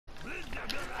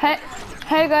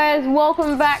Hey guys,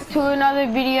 welcome back to another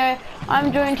video.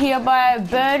 I'm joined here by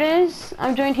Burners.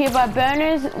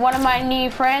 One of my new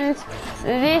friends.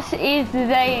 This is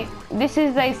a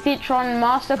Citron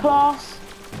masterclass,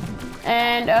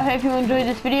 and I hope you enjoyed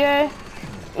this video.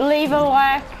 Leave a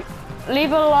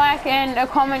like and a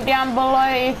comment down below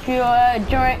if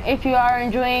you are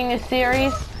enjoying this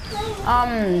series.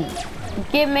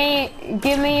 Give me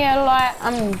a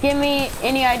like. Give me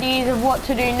any ideas of what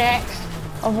to do next,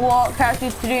 of what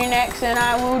characters to do next, and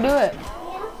I will do it.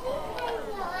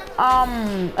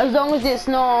 As long as it's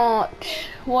not,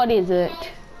 what is it?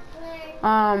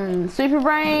 Super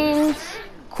Brains,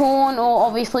 Corn, or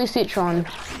obviously Citron.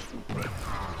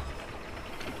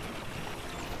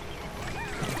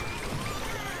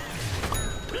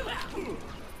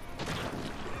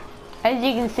 As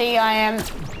you can see, I'm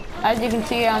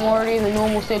already the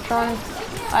normal Citron.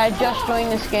 I just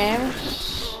joined this game.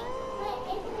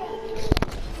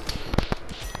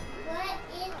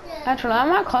 Actually, I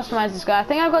might customize this guy. I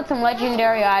think I've got some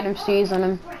legendary items to use on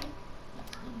him.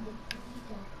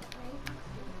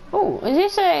 Oh, is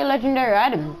this a legendary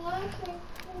item?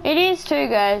 It is too,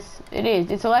 guys. It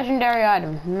is. It's a legendary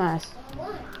item. Nice.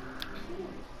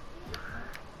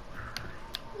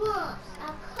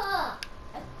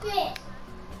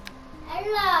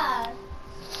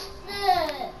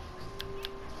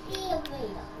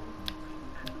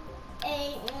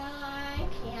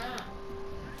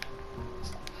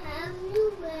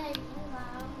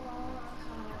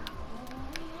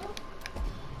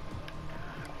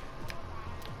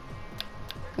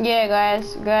 Yeah,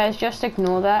 guys, just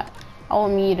ignore that. I'll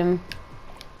mute him.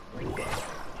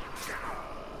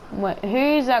 Wait,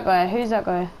 who's that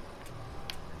guy?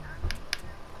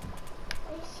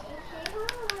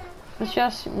 Let's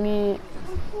just mute.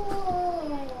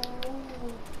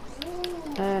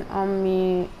 And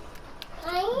unmute.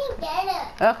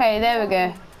 Okay, there we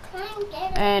go.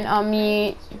 And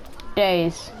unmute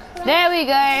Days. There we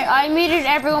go. I muted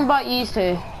everyone but you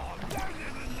two.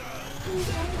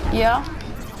 Yeah.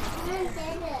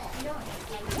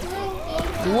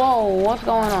 Whoa, what's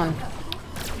going on?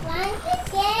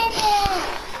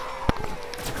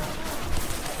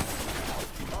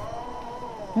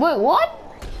 Wait, what?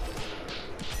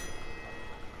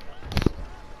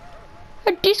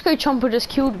 A disco chomper just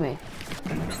killed me.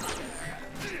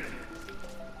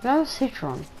 That was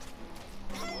Citron.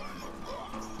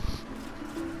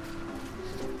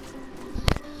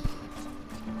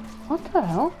 What the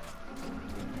hell?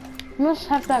 You must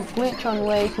have that glitch on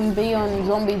where you can be on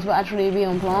zombies but actually be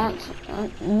on plants.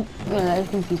 Yeah, that's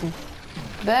confusing.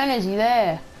 Burners, you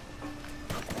there?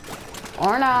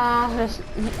 Or nah,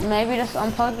 maybe just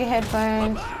unplug your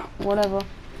headphones, whatever.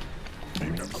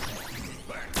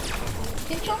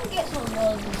 Did John get some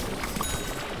bugs?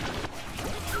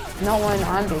 Not when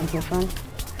I'm being killed from.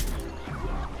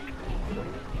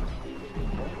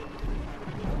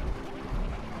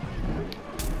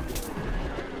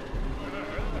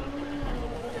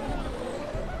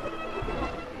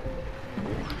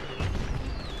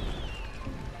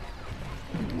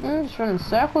 I'm just running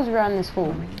circles around this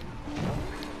fool.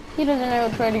 He doesn't know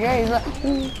which way to go. He's like,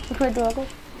 which way do I go?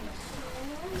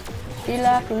 He's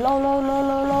like,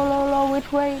 low,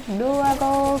 which way do I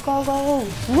go,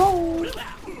 roll.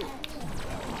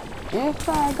 If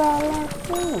I got like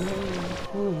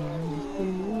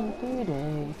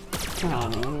today, tell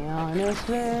me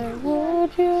honestly,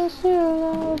 would you still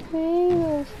love me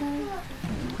the same?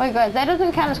 Wait guys, that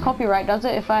doesn't count as copyright, does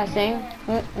it, if I sing?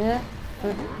 Yeah.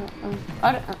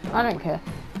 I don't care.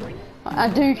 I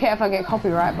do care if I get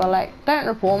copyright, but like, don't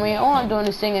report me. All I'm doing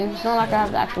is singing. It's not like I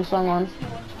have the actual song on.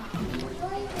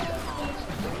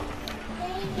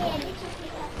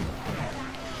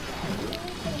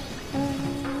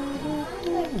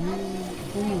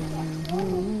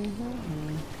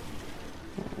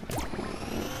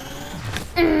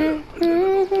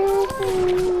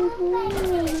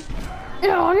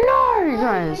 Oh no,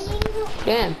 guys!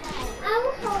 Damn.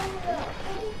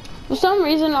 For some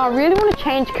reason, I really want to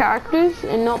change characters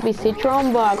and not be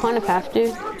Citron, but I kind of have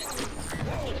to.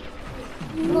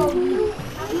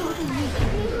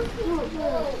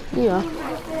 Yeah.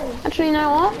 Actually, you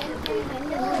know what?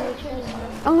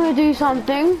 I'm going to do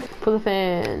something for the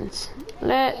fans.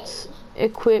 Let's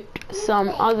equip some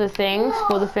other things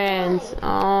for the fans.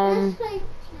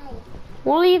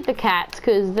 We'll leave the cats,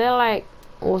 because they're like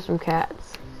awesome cats.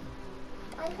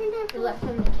 Crawl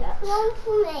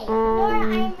for me. No,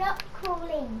 I'm not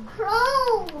crawling.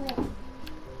 Crawl.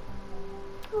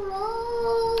 Crawl.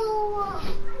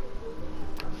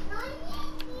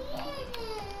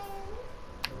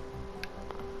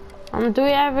 Do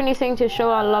we have anything to show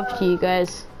our love to you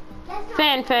guys?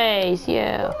 fan face,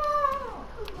 yeah.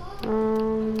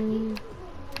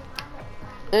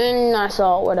 And I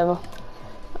saw whatever.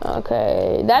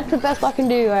 Okay, that's the best I can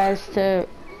do, guys. To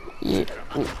you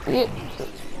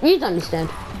understand.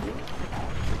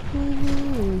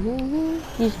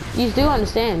 You do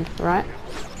understand, right?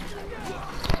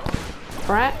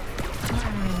 Right?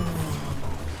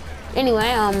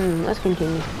 Anyway, let's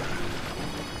continue.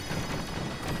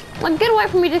 Like, get away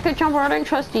from me, Disco Chomper. I don't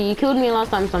trust you. You killed me last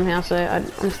time somehow, so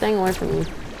I'm staying away from you.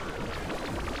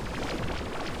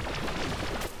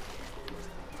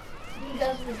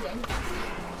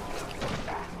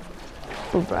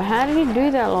 Oh, bro, how did he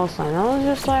do that last time? I was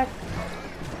just like,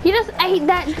 he just ate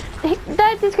that.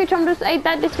 That Disco Chomper just ate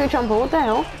that Disco Chomper. What the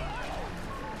hell?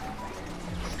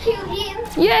 Kill him.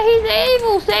 Yeah, he's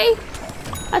evil. See,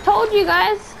 I told you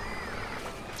guys.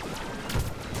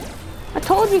 I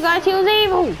told you guys he was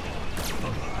evil.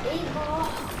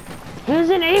 He was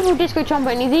an evil Disco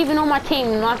Chomper, and he's even on my team.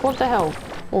 And like, what the hell?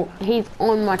 Well, he's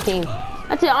on my team.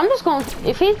 That's it. I'm just going.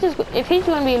 If he's going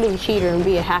to be a little cheater and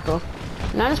be a hacker,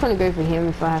 then I'm just going to go for him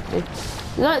if I have to.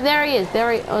 Look, there he is.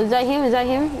 There he. Oh, is that him? Is that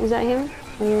him? Is that him?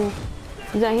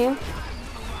 Is that him?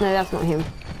 No, that's not him.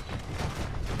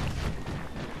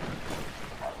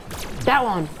 That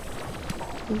one.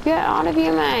 Get out of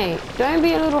here, mate. Don't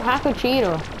be a little hacker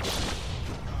cheater.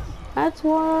 That's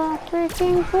what I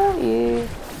freaking for you.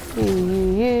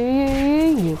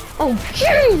 You. Oh,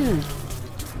 jeez!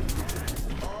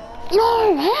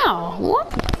 No, how? What?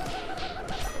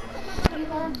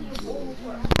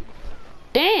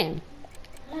 Damn.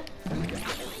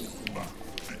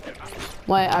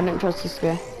 Wait, I don't trust this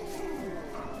guy.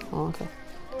 Oh, okay.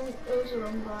 It was a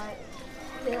wrong bite.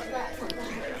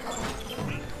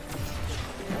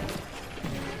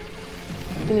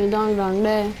 Dong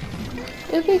there.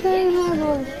 If you can have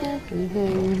all the happy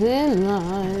things in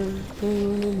life,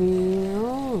 it'll be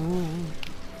alright.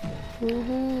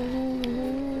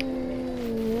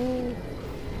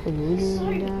 He's so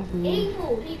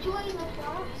evil. He joined the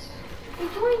plants. He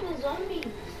joined the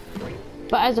zombies.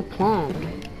 But as a plant.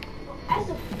 As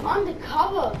a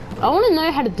undercover. I want to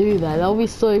know how to do that. That would be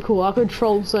so cool. I could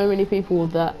troll so many people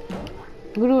with that.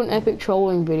 I could do an epic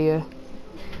trolling video.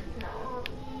 No,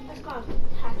 that's kind of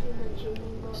hacking and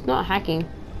cheating. It's not hacking.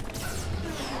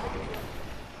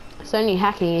 It's only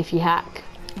hacking if you hack.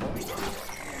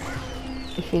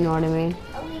 If you know what I mean.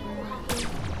 Illegal hacking.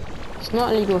 It's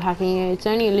not illegal hacking. It's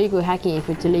only illegal hacking if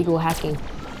it's illegal hacking.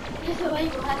 It's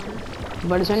illegal hacking.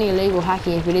 But it's only illegal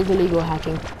hacking if it is illegal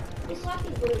hacking. It's like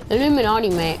a glitch. Illuminati,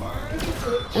 mate.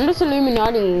 I'm just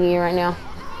Illuminati in here right now.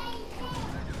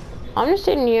 I'm just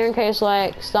sitting here in case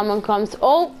like someone comes.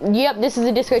 Oh, yep, this is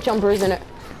a Disco Chomper, isn't it?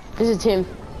 This is him.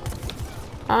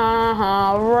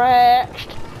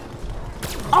 Wrecked.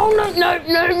 Oh no, don't.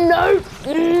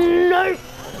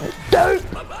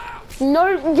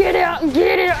 No, get out.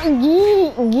 Get.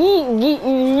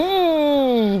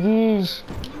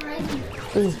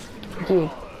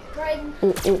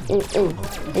 This is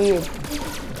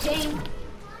the team.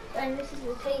 And this is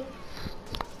the team.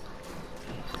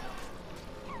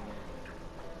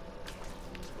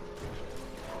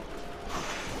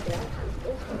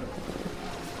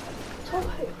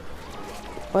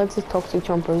 What's this toxic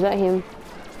chomper? Is that him?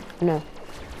 No.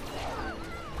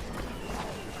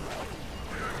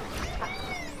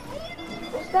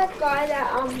 What's that guy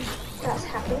that's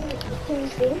hacking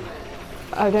his thing?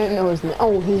 I don't know his name.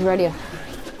 Oh, he's ready.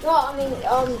 No, I mean,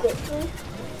 Dixon.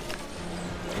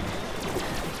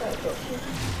 Sorry, Dixon.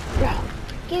 Yeah.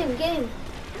 Get him.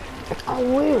 I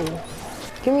will.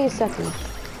 Give me a second.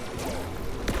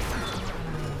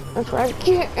 That's right.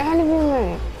 Get out of here,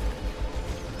 mate.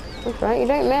 That's right. You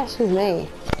don't mess with me.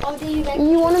 Oh, do you make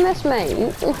You want to mess, mate? You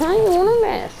want to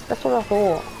mess? That's what I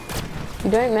thought. You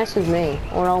don't mess with me,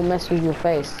 or I'll mess with your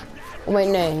face. Oh, wait,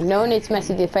 no. No one needs to mess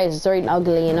with your face. It's already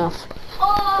ugly enough.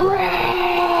 Oh!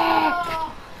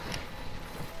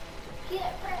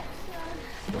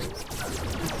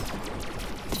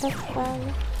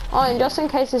 Oh, and just in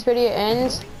case this video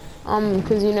ends,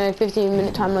 because you know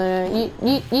 15-minute time limit,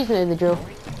 you know the drill.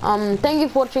 Thank you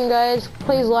for watching, guys.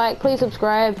 Please like, please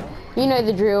subscribe. You know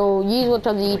the drill. You watch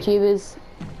other YouTubers,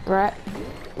 right?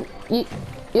 You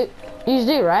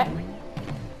do, right?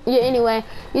 Yeah. Anyway,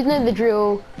 you know the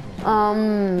drill.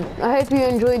 I hope you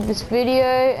enjoyed this video,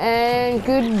 and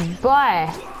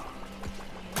goodbye.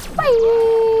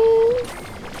 Bye.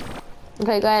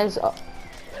 Okay, guys.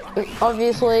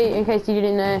 Obviously, in case you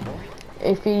didn't know,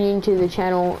 if you're new to the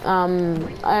channel,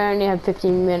 I only have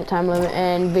 15-minute time limit,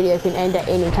 and video can end at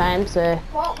any time. So.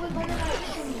 But we're gonna make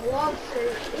some vlogs. So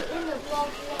in the vlog,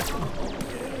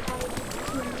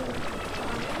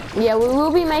 Yeah, we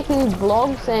will be making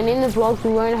vlogs, and in the vlogs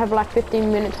we won't have like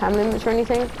 15-minute time limits or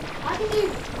anything. I can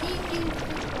do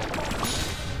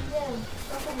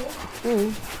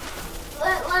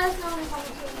Let us know in the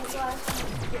comments,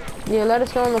 guys. Yeah, let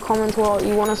us know in the comments what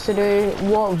you want us to do,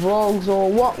 what vlogs or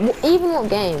even what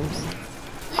games.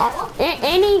 Yeah,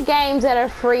 any games that are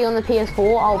free on the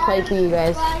PS4, I'll play for you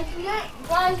guys. Guys,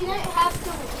 you don't have to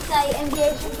say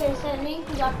NBA 2K17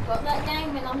 because I've got that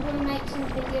game and I'm gonna make some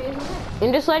videos of it.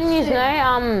 And just letting you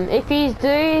know, if you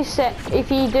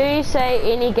do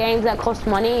say any games that cost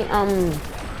money,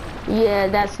 yeah,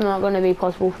 that's not gonna be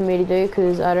possible for me to do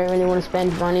because I don't really want to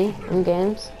spend money on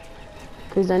games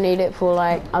because I need it for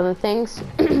like other things.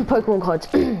 Pokemon cards.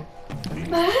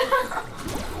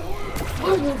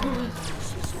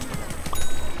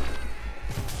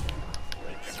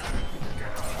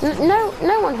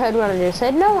 No one heard what I just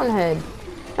said. No one heard.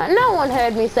 No one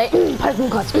heard me say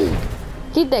Pokemon cards.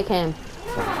 Keep that cam.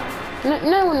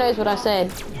 No one knows what I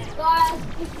said. Guys,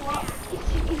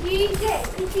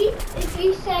 if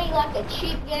you say like a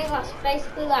cheap game, that's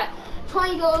basically like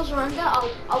 $20 or under,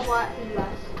 I'll buy it for you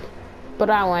guys. But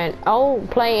I won't. I'll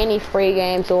play any free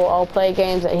games or I'll play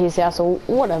games at his house or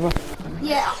whatever.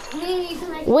 Yeah, me and you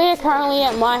can make. We're currently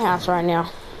at my house right now.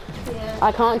 Yeah.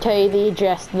 I can't tell you the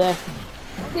address though.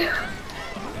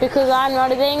 Because I'm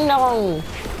not a ding dong.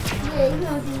 Yeah, you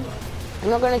know. I'm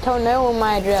not gonna tell no one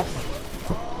my address.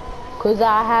 Cause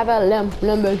I have a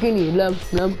Lamborghini.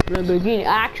 I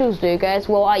actually do, guys.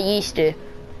 Well, I used to.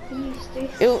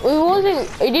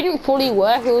 It didn't fully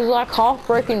work. It was like half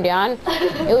broken down.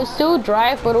 It was still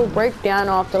drive, but it'll break down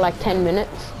after like 10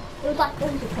 minutes. It was like,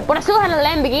 but I still had a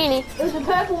Lamborghini. It was the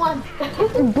purple one.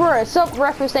 Bruh, stop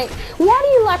referencing. Why do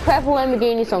you like Purple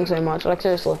Lamborghini song so much? Like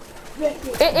seriously.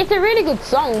 It's a really good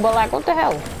song, but like what the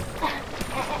hell?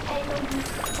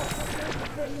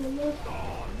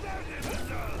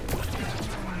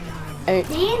 Me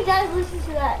and Dad listen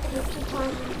to that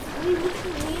sometimes. Me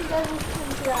and Dad listen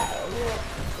to that.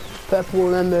 Purple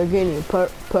Lamborghini,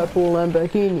 purple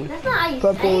Lamborghini. That's not how you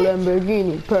purple say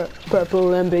Lamborghini, purple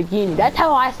Lamborghini. That's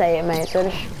how I say it, mate.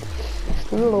 So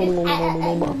purple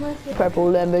Lamborghini, purple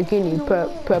Lamborghini,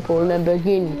 purple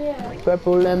Lamborghini,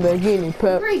 purple Lamborghini.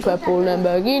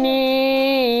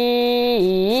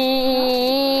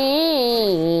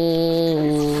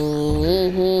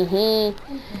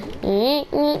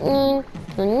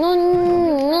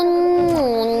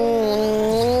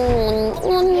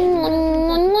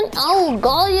 Oh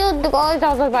God, that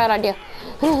was a bad idea.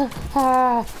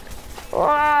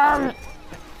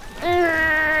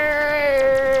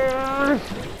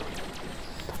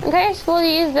 Okay, so for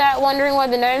these that wondering where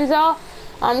the gnomes are,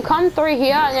 come through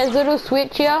here and there's a little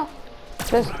switch here.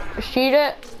 Just shoot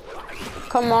it.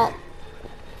 Come up.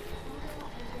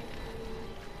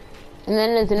 And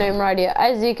then there's a gnome right here.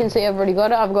 As you can see, I've already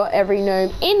got it. I've got every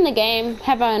gnome in the game.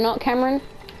 Have I not, Cameron?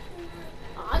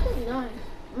 I don't know.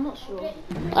 I'm not sure.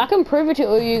 I can prove it to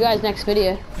all you guys next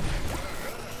video.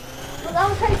 But that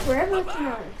will take forever to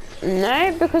know.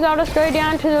 No, because I'll just go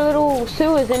down to the little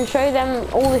sewers and show them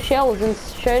all the shells and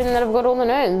show them that I've got all the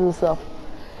gnomes and stuff.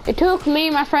 It took me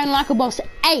and my friend like a boss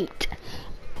 8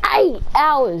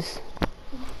 hours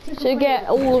to get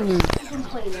all of them.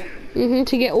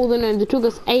 To get all the gnomes. It took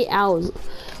us 8 hours.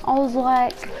 I was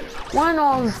like, when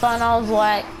I was done, I was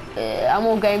like, I'm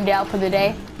all gamed out for the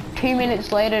day. 2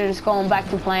 minutes later, just going back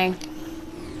to playing.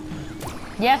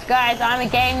 Yes, guys, I'm a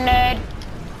game nerd.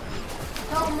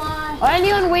 Oh my.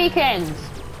 Only on weekends.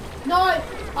 No,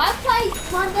 I play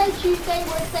Monday, Tuesday,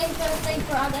 Wednesday, Thursday,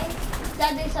 Friday,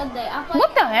 Saturday, Sunday.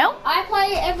 What the hell? I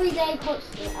play it every day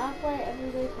constant.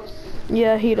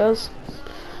 Yeah, he does.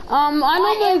 I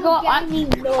normally go.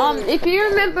 If you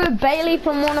remember Bailey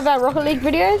from one of our Rocket League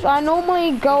videos, I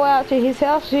normally go out to his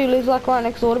house. He lives like right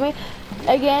next door to me.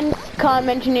 Again, can't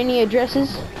mention any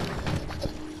addresses.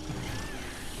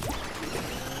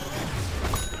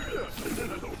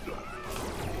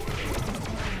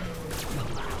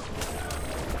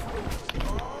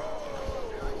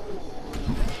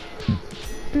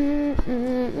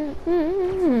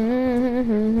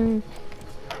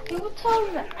 You will tell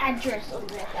them the address of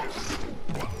their house.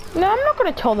 No, I'm not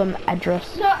gonna tell them the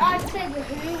address. No, I said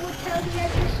who would tell the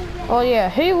address of their house? Oh yeah,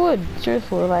 who would?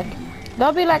 Seriously, like,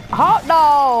 they'll be like, hot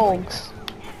dogs!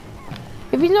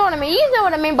 If you know what I mean, you know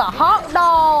what I mean by hot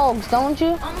dogs, don't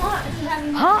you? I might be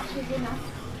having hot dogs for dinner.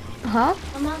 Huh?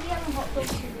 I might be having hot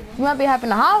dogs for dinner. You might be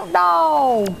having hot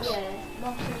dogs! Yeah,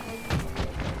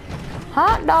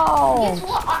 hot dogs!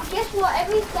 Guess what?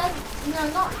 Every day,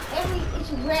 not every,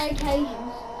 it's rare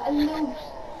occasions. A little,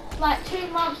 like 2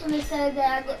 months on the Saturday,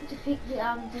 I get to pick the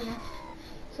dinner.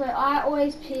 So I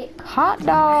always pick Hot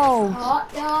dogs.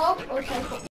 hot dog or take